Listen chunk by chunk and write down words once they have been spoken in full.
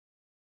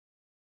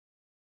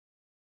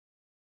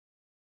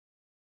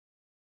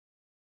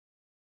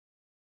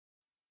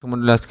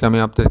মন্ডলী আজকে আমি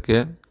আপনাদেরকে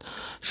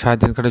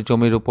 3.5 কাঠা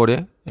জমির উপরে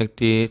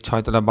একটি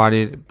 6তলা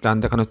বাড়ির প্ল্যান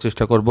দেখানোর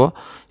চেষ্টা করব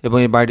এবং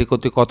এই বাড়িটি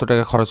করতে কত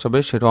টাকা খরচ হবে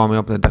সেটাও আমি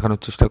আপনাদের দেখানোর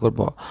চেষ্টা করব।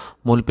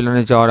 মূল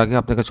প্ল্যানে যাওয়ার আগে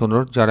আপনার কাছে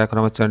অনুরোধ, যারা এখন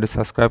আমার চ্যানেলটি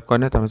সাবস্ক্রাইব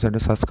করেন তারা আমার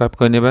চ্যানেলটি সাবস্ক্রাইব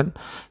করে নেবেন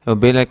এবং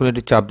বেল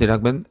আইকনটি চাপ দিয়ে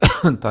রাখবেন,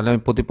 তাহলে আমি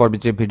প্রতি পর্বে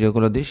যে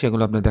ভিডিওগুলো দিই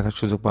সেগুলো আপনি দেখার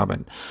সুযোগ পাবেন।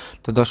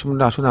 তো দর্শক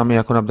মন্ডলী, আসুন আমি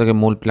এখন আপনাকে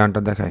মূল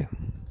প্ল্যানটা দেখাই।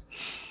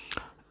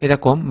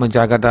 এরকম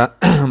জায়গাটা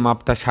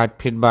মাপটা 60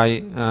 ফিট বাই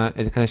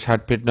এখানে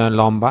 60 ফিট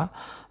লম্বা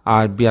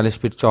আর 42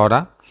 ফিট চওড়া।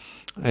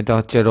 এটা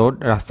হচ্ছে রোড,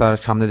 রাস্তার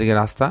সামনের দিকে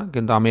রাস্তা,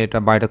 কিন্তু আমি এটা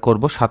বাড়িটা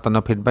করব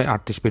 57 ফিট বাই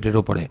 38 ফিটের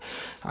উপরে।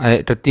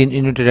 এটা 3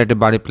 ইউনিটের একটা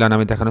বাড়ি প্ল্যান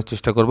আমি দেখানোর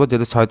চেষ্টা করব।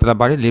 যেহেতু 6তলা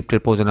বাড়ি,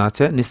 লিফটের প্রয়োজন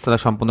আছে, নিচতলা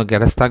সম্পূর্ণ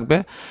গ্যারেজ থাকবে।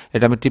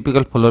 এটা আমি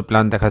টিপিক্যাল ফ্লোর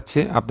প্ল্যান দেখাচ্ছি।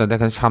 আপনারা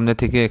দেখেন সামনে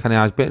থেকে এখানে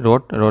আসবে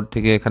রোড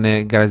থেকে এখানে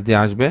গ্যারেজ দিয়ে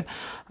আসবে,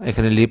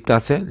 এখানে লিফট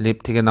আছে,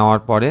 লিফট থেকে নেওয়ার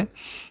পরে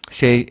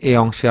সেই এই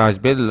অংশে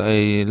আসবে,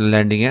 এই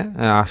ল্যান্ডিংয়ে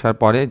আসার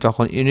পরে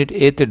যখন ইউনিট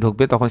এতে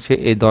ঢুকবে তখন সে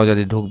এই দরজা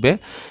দিয়ে ঢুকবে।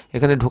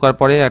 এখানে ঢোকার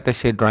পরে একটা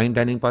সে ড্রয়িং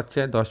ডাইনিং পাচ্ছে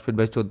 10 ফিট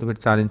বাই 14 ফিট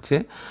 4 ইঞ্চি।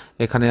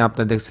 এখানে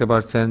আপনারা দেখতে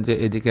পাচ্ছেন যে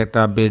এদিকে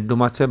একটা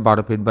বেডরুম আছে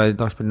 12 ফিট বাই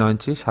 10 ফিট 9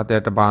 ইঞ্চি, সাথে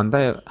একটা বারান্দা,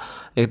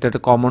 এটা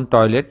একটা কমন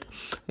টয়লেট।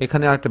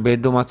 এখানে একটা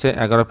বেডরুম আছে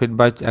 11 ফিট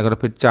বাই 11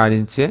 ফিট 4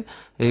 ইঞ্চি,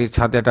 এর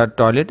সাথে একটা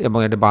টয়লেট এবং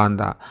একটা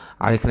বারান্দা,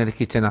 আর এখানে একটা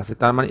কিচেন আছে।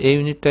 তার মানে এই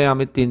ইউনিটটায়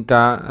আমি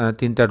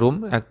তিনটা রুম,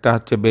 একটা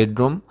হচ্ছে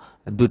বেডরুম,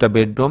 দুইটা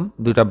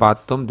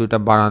বাথরুম, দুইটা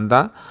বারান্দা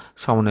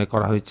সমন্বয়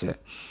করা হয়েছে।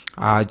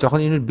 আর যখন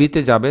ইউনিট বিতে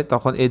যাবে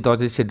তখন এই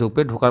দরজা সে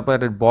ঢুকবে, ঢোকার পর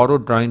একটা বড়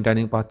ড্রয়িং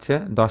ডাইনিং পাচ্ছে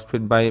 10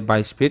 ফিট বাই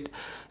 22 ফিট।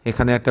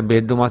 এখানে একটা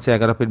বেডরুম আছে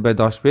 11 ফিট বাই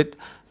 10 ফিট,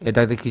 এটা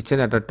একটা কিচেন,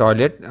 একটা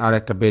টয়লেট আর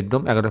একটা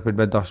বেডরুম 11 ফিট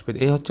বাই 10 ফিট।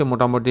 এই হচ্ছে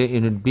মোটামুটি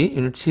ইউনিট বি।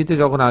 ইউনিট সিতে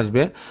যখন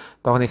আসবে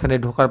তখন এখানে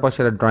ঢোকার পর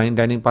সেটা ড্রয়িং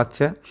ডাইনিং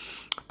পাচ্ছে।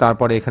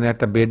 তারপরে এখানে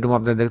একটা বেডরুম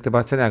আপনারা দেখতে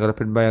পাচ্ছেন 11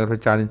 ফিট বাই 11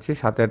 ফিট 4 ইঞ্চি,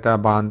 সাথে একটা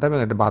বারান্দা এবং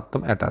একটা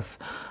বাথরুম অ্যাটাচ।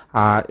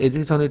 আর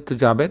এদিকে যখন একটু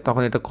যাবে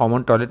তখন এটা কমন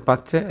টয়লেট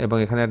পাচ্ছে এবং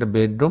এখানে একটা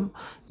বেডরুম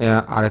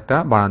আর একটা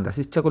বারান্দা,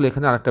 ইচ্ছা করলে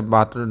এখানে আরেকটা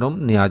বাথরুম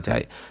নেওয়া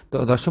যায়। তো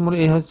দর্শক মূল্য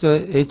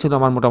এই ছিল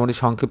আমার মোটামুটি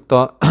সংক্ষিপ্ত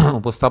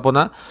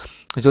উপস্থাপনা।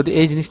 যদি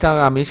এই জিনিসটা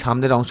আমি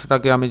সামনের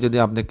অংশটাকে আমি যদি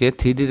আপনাকে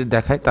 3D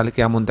দেখাই তাহলে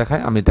কেমন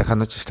দেখায় আমি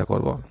দেখানোর চেষ্টা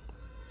করব।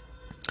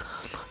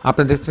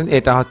 আপনি দেখছেন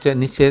এটা হচ্ছে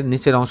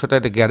নিচের অংশটা,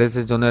 একটা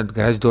গ্যারেজের জন্য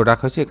গ্যারেজ ডোর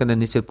রাখা হয়েছে, এখানে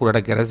নিচের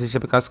পুরোটা গ্যারেজ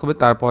হিসেবে কাজ করবে।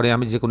 তারপরে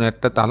আমি যে কোনো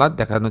একটা তালা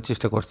দেখানোর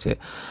চেষ্টা করছি।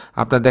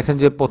 আপনারা দেখেন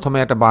যে প্রথমে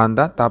একটা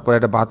বারান্দা, তারপর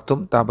একটা বাথরুম,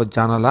 তারপর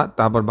জানালা,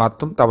 তারপর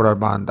বাথরুম, তারপর আর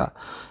বারান্দা।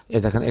 এ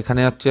দেখেন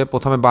এখানে হচ্ছে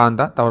প্রথমে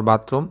বারান্দা, তারপর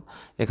বাথরুম,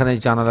 এখানে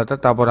জানালাটা,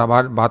 তারপর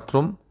আবার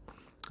বাথরুম,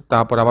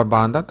 তারপর আবার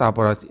বারান্দা,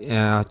 তারপর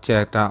হচ্ছে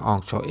একটা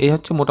অংশ। এই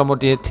হচ্ছে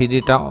মোটামুটি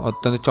 3Dটা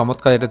অত্যন্ত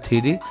চমৎকার, এটা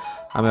 3D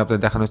আমি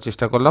আপনাদের দেখানোর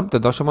চেষ্টা করলাম। তো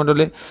দর্শক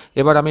মণ্ডলী,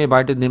 এবার আমি এই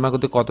বাড়িটি নির্মাণ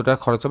করতে কত টাকা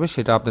খরচ হবে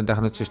সেটা আপনাদের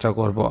দেখানোর চেষ্টা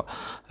করব।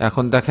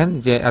 এখন দেখেন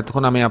যে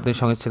এতক্ষণ আমি আপনার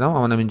সঙ্গে ছিলাম,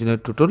 আমার নাম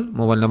ইঞ্জিনিয়ার টুটুল,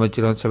 মোবাইল নাম্বার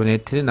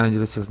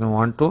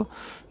 01783906912।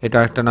 এটা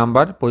একটা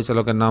নাম্বার,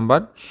 পরিচালকের নাম্বার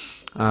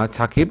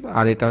সাকিব,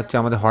 আর এটা হচ্ছে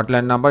আমাদের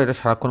হটলাইন নাম্বার, এটা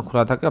সারাক্ষণ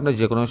খোলা থাকে, আপনি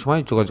যে কোনো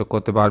সময় যোগাযোগ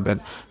করতে পারবেন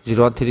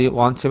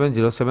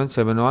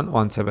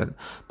 01317077117।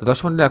 তো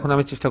দর্শক মণ্ডলী, এখন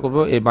আমি চেষ্টা করব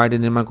এই বাড়িটি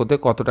নির্মাণ করতে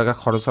কত টাকা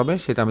খরচ হবে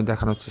সেটা আমি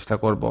দেখানোর চেষ্টা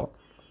করব।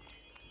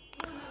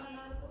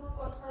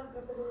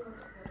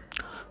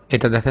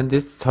 এটা দেখেন যে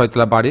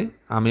 6তলা বাড়ি,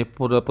 আমি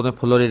প্রথমে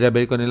ফ্লোর এরিয়া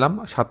বের করে নিলাম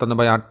 57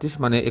 বাই 38,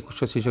 মানে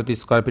 2166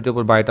 স্কোয়ার ফিটের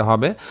উপর বাড়িটা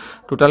হবে।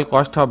 টোটাল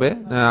কস্ট হবে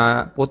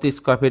প্রতি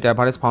স্কোয়ার ফিট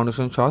অ্যাভারেজ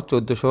ফাউন্ডেশন সহ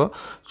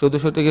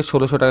 1400 থেকে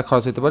 1600 টাকা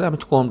খরচ হতে পারে। আমি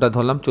কমটা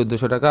ধরলাম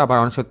 1400 টাকা, আবার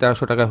অনেক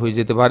 1300 টাকা হয়ে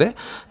যেতে পারে।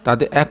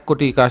 তাতে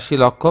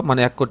 1,81,00,000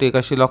 মানে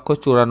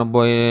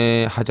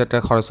 1,81,94,000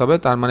 টাকা খরচ হবে।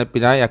 তার মানে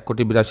প্রায়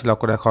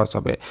 1,82,00,000 টাকা খরচ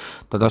হবে।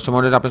 তো দর্শক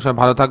মণ্ডলী, আপনার সবাই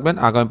ভালো থাকবেন।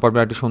 আগামী পর্বে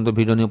একটি সুন্দর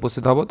ভিডিও নিয়ে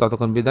উপস্থিত হব।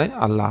 ততক্ষণ বিদায়,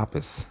 আল্লাহ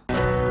হাফেজ।